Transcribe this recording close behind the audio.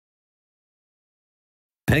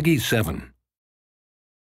Peggy 7.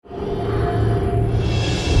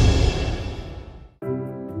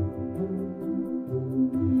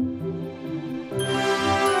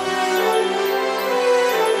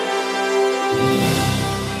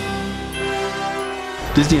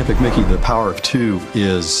 Disney Epic Mickey, The Power of Two,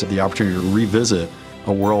 is the opportunity to revisit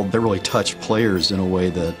a world that really touched players in a way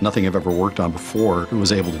that nothing I've ever worked on before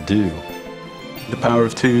was able to do. The Power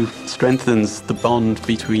of Two strengthens the bond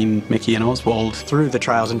between Mickey and Oswald. Through the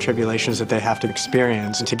trials and tribulations that they have to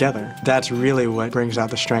experience together. That's really what brings out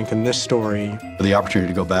the strength in this story. The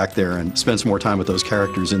opportunity to go back there and spend some more time with those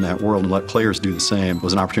characters in that world and let players do the same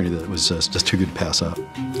was an opportunity that was just too good to pass up.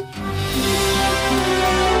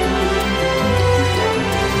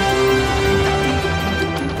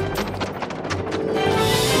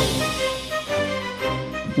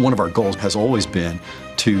 One of our goals has always been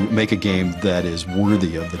to make a game that is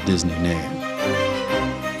worthy of the Disney name.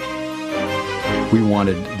 We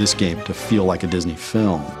wanted this game to feel like a Disney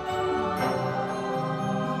film.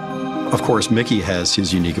 Of course, Mickey has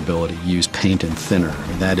his unique ability to use paint and thinner,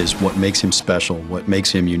 and that is what makes him special, what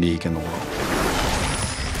makes him unique in the world.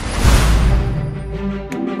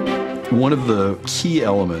 One of the key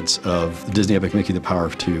elements of Disney Epic Mickey, The Power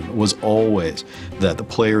of Two was always that the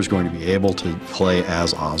player is going to be able to play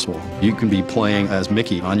as Oswald. You can be playing as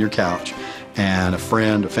Mickey on your couch, and a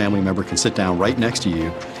friend, a family member can sit down right next to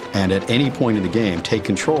you and at any point in the game take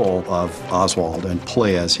control of Oswald and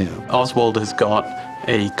play as him. Oswald has got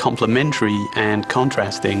a complementary and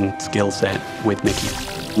contrasting skill set with Mickey.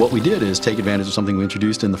 What we did is take advantage of something we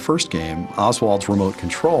introduced in the first game, Oswald's remote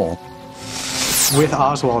control. With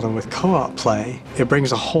Oswald and with co-op play, it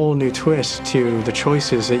brings a whole new twist to the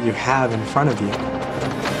choices that you have in front of you.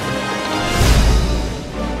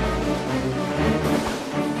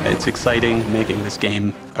 It's exciting making this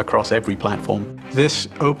game across every platform. This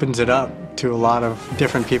opens it up to a lot of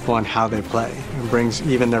different people on how they play and brings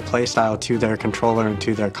even their play style to their controller and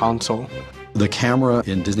to their console. The camera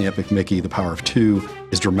in Disney Epic Mickey, The Power of Two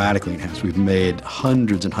is dramatically enhanced. We've made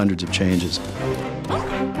hundreds and hundreds of changes.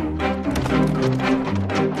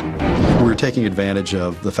 We're taking advantage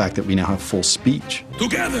of the fact that we now have full speech.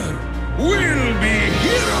 Together, we'll be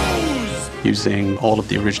heroes! Using all of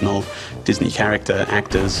the original Disney character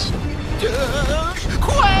actors.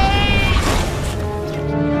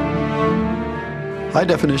 High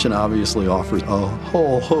definition obviously offers a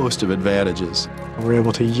whole host of advantages. We're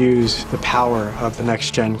able to use the power of the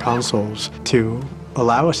next-gen consoles to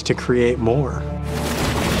allow us to create more.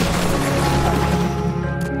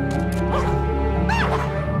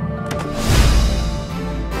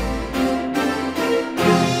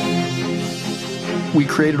 We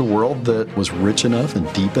created a world that was rich enough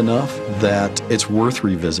and deep enough that it's worth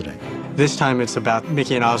revisiting. This time it's about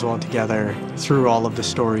Mickey and Oswald together through all of the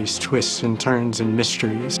stories, twists and turns and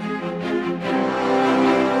mysteries.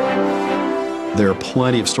 There are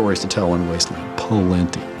plenty of stories to tell in Wasteland,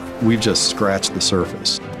 plenty. We've just scratched the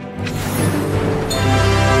surface.